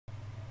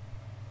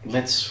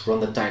let's run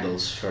the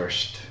titles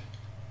first.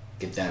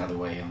 Get that out of the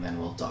way and then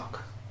we'll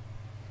talk.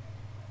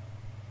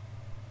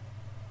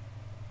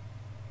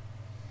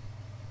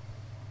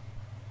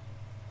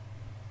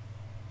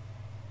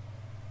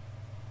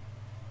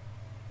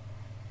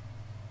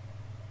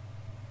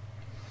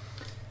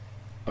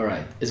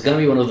 Alright, it's gonna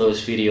be one of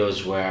those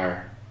videos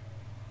where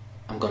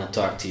I'm gonna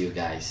talk to you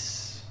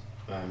guys.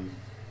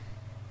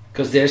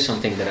 Because there's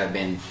something that I've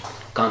been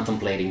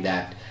contemplating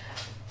that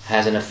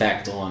has an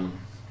effect on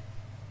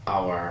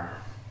our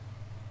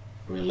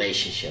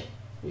relationship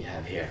we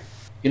have here.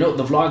 You know,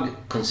 the vlog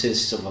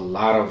consists of a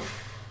lot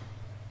of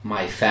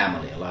my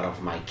family, a lot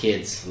of my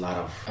kids,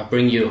 I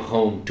bring you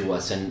home to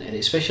us, and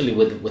especially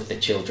with the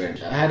children.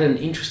 I had an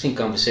interesting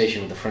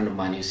conversation with a friend of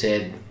mine who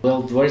said,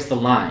 well, where's the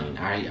line?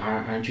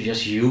 Aren't you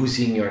just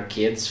using your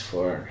kids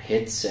for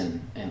hits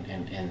and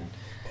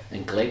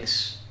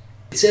clicks?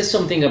 It says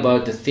something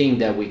about the thing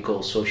that we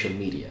call social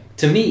media.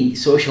 To me,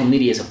 social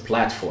media is a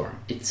platform.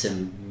 It's a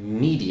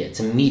media. It's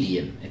a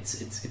medium.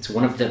 It's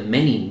one of the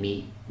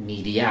many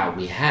media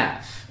we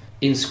have.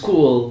 In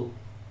school,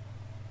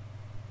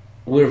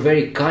 we're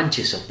very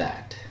conscious of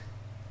that.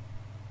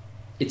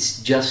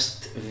 It's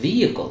just a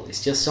vehicle.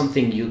 It's just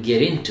something you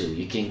get into.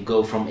 You can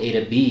go from A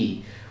to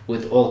B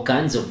with all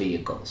kinds of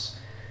vehicles.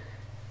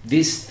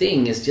 This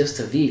thing is just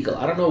a vehicle.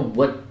 I don't know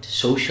what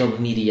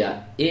social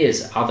media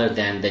is other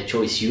than the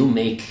choice you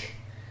make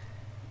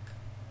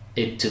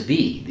it to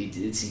be.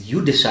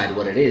 You decide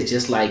what it is.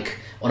 Just like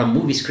on a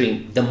movie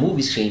screen,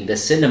 the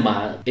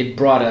cinema, it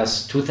brought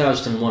us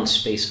 2001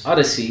 Space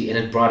Odyssey and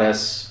it brought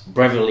us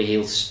Beverly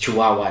Hills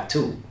Chihuahua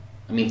 2.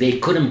 I mean, they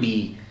couldn't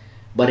be,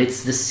 but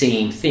it's the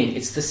same thing.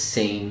 It's the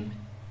same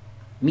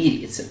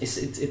media.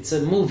 It's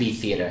a movie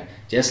theater.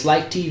 Just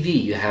like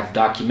TV, you have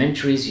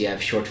documentaries, you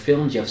have short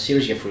films, you have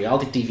series, you have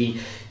reality TV.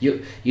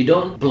 You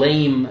don't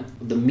blame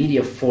the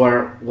media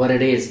for what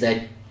it is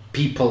that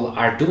people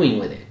are doing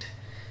with it.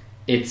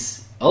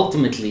 It's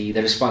ultimately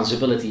the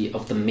responsibility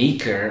of the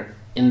maker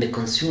and the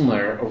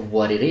consumer of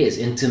what it is.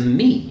 And to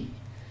me,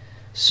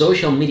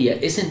 social media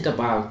isn't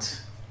about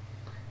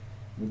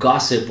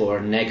gossip or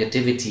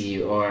negativity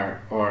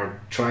or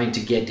trying to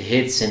get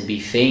hits and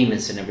be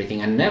famous and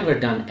everything. I've never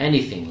done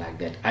anything like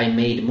that. I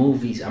made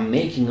movies. I'm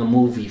making a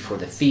movie for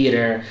the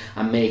theater.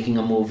 I'm making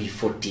a movie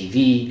for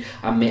TV.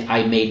 I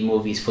made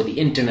movies for the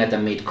internet. I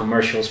made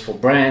commercials for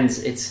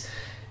brands.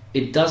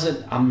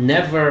 I'm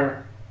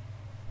never,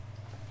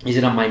 is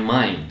it on my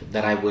mind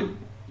that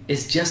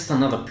it's just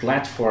another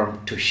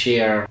platform to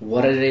share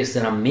what it is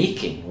that I'm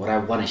making, what I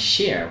want to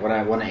share, what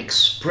I want to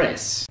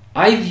express.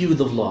 I view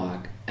the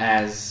vlog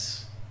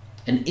as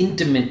an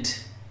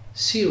intimate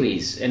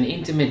series, an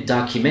intimate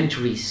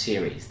documentary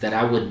series that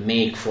I would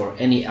make for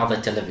any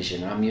other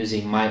television. I'm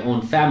using my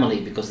own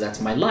family because that's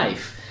my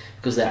life,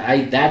 because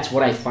that's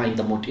what I find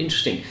the most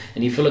interesting.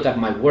 And if you look at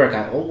my work,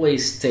 I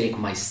always take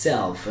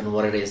myself and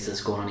what it is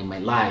that's going on in my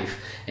life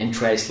and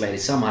translate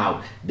it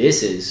somehow.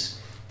 This is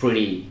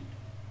pretty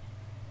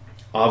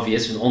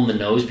obvious and on the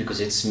nose because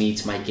it's me,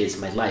 it's my kids,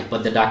 my life.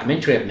 But the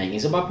documentary I'm making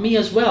is about me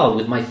as well,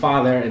 with my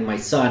father and my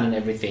son and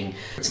everything.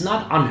 It's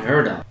not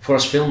unheard of for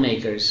us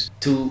filmmakers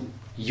to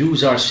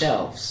use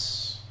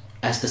ourselves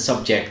as the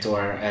subject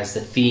or as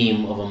the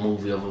theme of a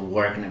movie, of a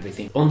work and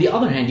everything. On the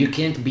other hand, you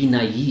can't be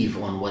naive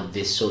on what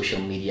this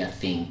social media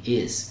thing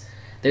is.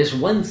 There's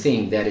one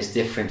thing that is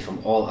different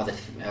from all other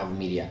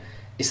media.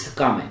 It's the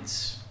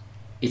comments.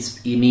 It's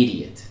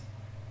immediate.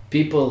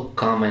 People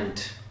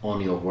comment on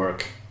your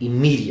work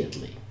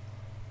immediately,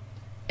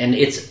 and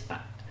it's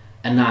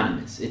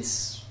anonymous.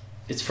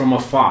 It's from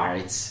afar.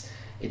 It's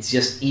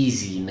just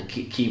easy in the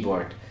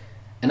keyboard.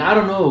 And I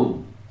don't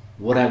know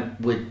what I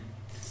would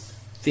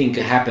think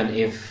could happen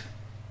if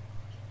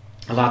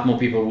a lot more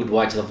people would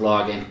watch the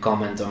vlog and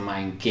comment on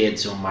my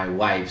kids or my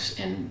wives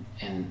and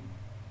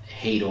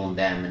hate on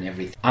them and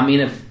everything. I'm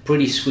in a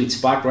pretty sweet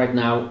spot right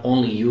now.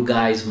 Only you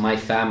guys, my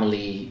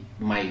family,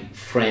 my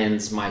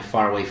friends, my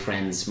faraway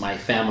friends, my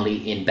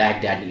family in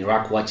Baghdad,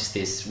 Iraq watches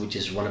this, which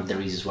is one of the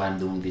reasons why I'm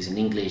doing this in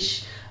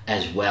English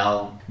as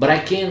well. But I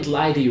can't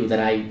lie to you that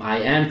I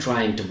am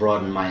trying to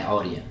broaden my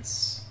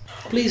audience.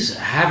 Please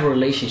have a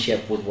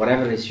relationship with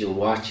whatever it is you're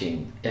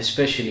watching,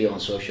 especially on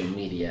social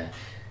media.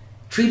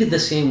 Treat it the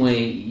same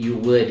way you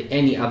would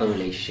any other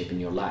relationship in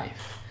your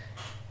life.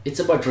 It's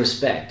about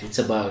respect. It's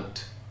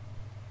about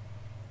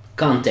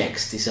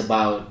context. It's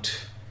about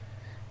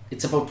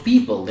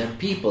people. They're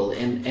people,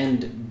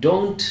 and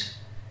don't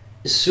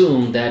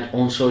assume that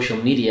on social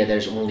media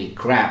there's only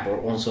crap,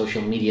 or on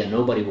social media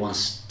nobody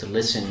wants to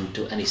listen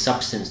to any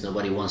substance.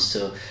 Nobody wants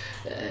to.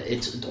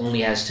 It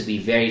only has to be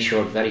very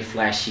short, very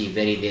flashy,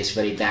 very this,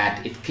 very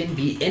that. It can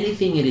be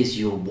anything it is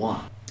you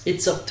want.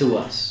 It's up to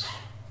us.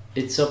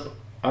 It's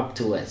up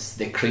to us,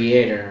 the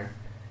creator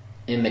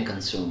and the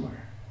consumer,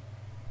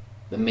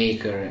 the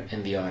maker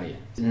and the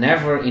audience.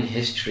 Never in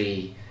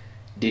history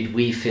did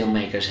we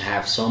filmmakers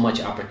have so much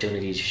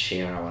opportunity to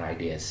share our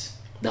ideas.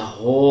 The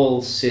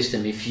whole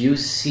system, if you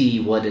see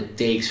what it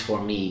takes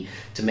for me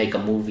to make a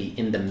movie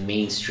in the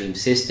mainstream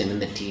system, in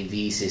the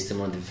TV system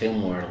or the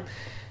film world,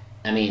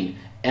 I mean,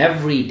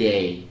 Every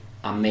day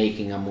I'm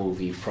making a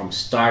movie from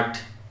start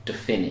to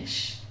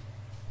finish.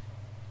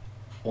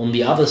 On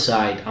the other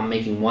side, I'm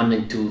making 1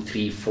 and 2,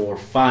 3, 4,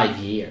 5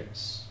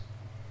 years.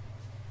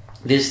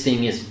 This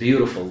thing is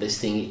beautiful. This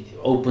thing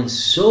opens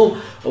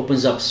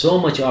up so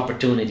much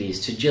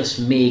opportunities to just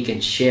make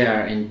and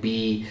share and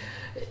be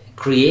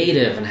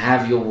creative and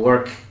have your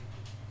work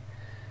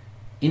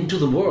into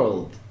the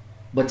world.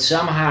 But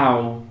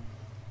somehow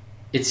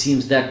it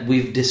seems that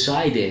we've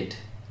decided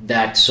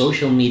that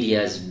social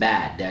media is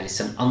bad, that it's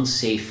an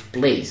unsafe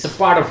place. It's a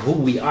part of who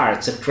we are.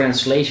 It's a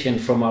translation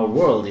from our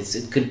world.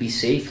 It could be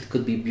safe, it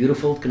could be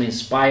beautiful, it can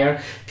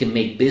inspire, it can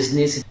make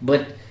business.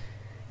 But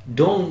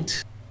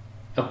don't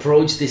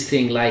approach this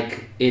thing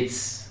like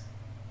it's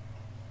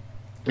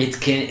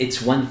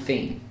one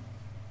thing.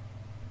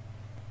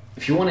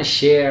 If you want to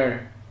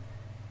share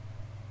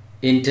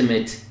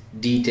intimate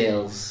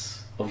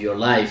details of your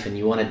life and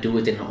you want to do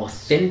it in an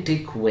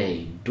authentic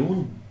way,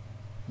 don't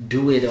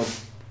do it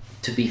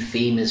to be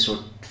famous or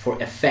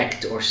for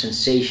effect or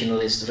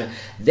sensationalist.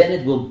 Then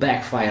it will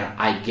backfire,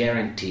 I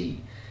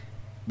guarantee.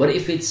 But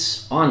if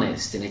it's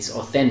honest and it's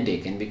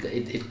authentic and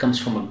it comes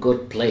from a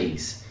good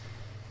place,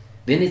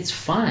 then it's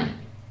fine.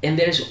 And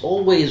there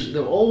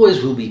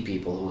always will be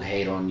people who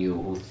hate on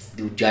you,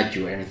 who judge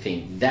you or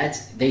anything.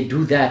 They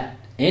do that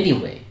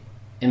anyway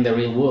in the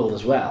real world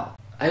as well.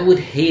 I would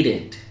hate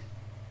it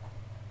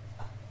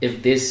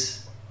if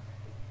this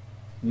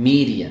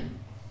medium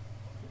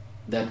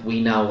that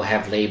we now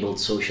have labeled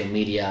social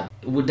media,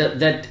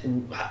 that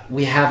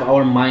we have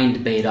our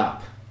mind made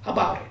up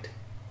about it.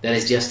 That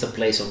is just a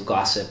place of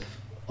gossip,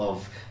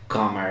 of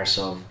commerce,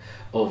 of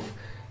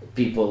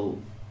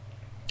people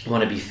who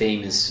want to be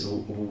famous,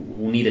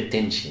 who need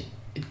attention.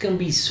 It can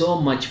be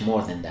so much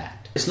more than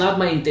that. It's not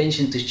my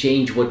intention to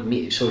change what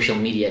social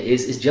media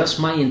is. It's just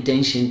my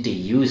intention to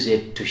use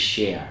it to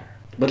share.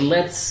 But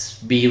let's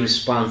be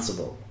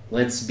responsible.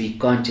 Let's be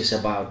conscious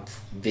about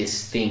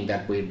this thing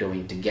that we're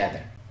doing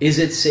together. Is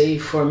it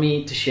safe for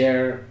me to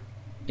share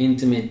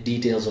intimate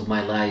details of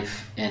my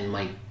life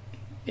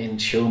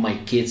and show my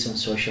kids on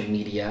social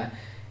media?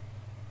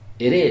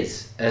 It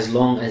is, as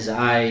long as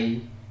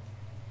I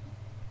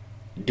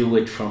do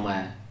it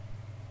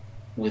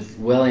with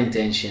well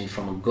intention,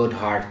 from a good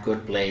heart,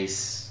 good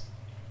place,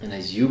 and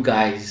as you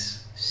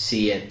guys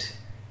see it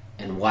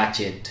and watch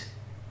it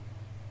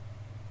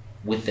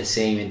with the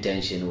same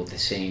intention, with the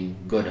same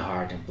good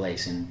heart and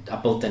place. And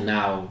up until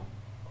now,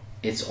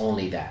 it's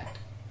only that.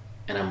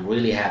 And I'm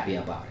really happy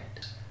about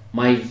it.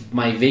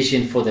 My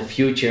vision for the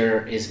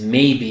future is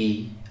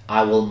maybe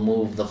I will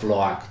move the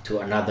vlog to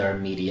another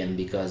medium,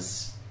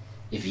 because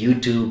if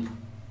YouTube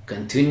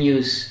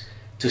continues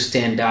to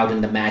stand out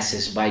in the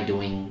masses by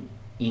doing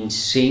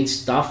insane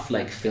stuff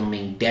like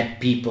filming dead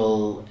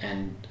people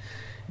and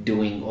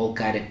doing all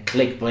kind of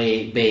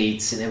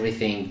clickbaits and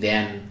everything,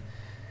 then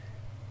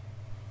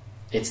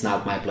it's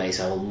not my place.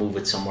 I will move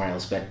it somewhere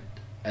else, but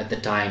at the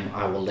time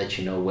I will let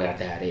you know where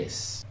that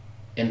is.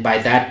 And by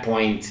that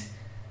point,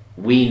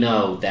 we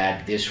know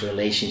that this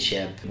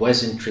relationship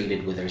wasn't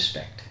treated with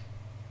respect.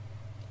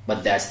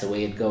 But that's the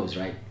way it goes,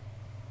 right?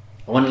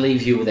 I want to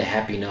leave you with a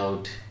happy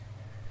note,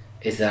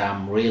 is that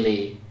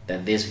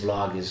this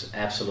vlog is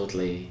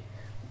absolutely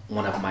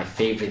one of my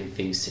favorite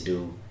things to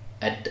do.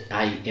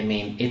 I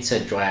mean, it's a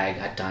drag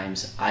at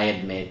times, I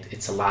admit.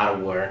 It's a lot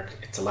of work.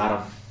 It's a lot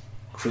of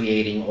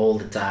creating all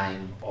the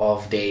time,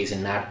 off days,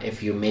 and not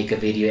if you make a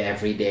video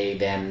every day,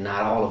 then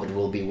not all of it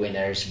will be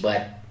winners,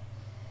 but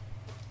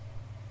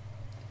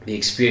the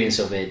experience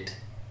of it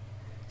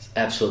is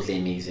absolutely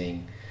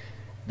amazing.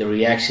 The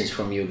reactions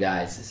from you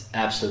guys is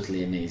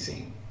absolutely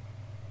amazing.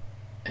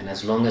 And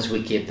as long as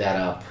we keep that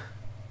up,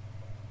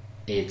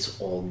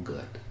 it's all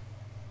good.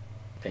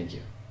 Thank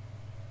you.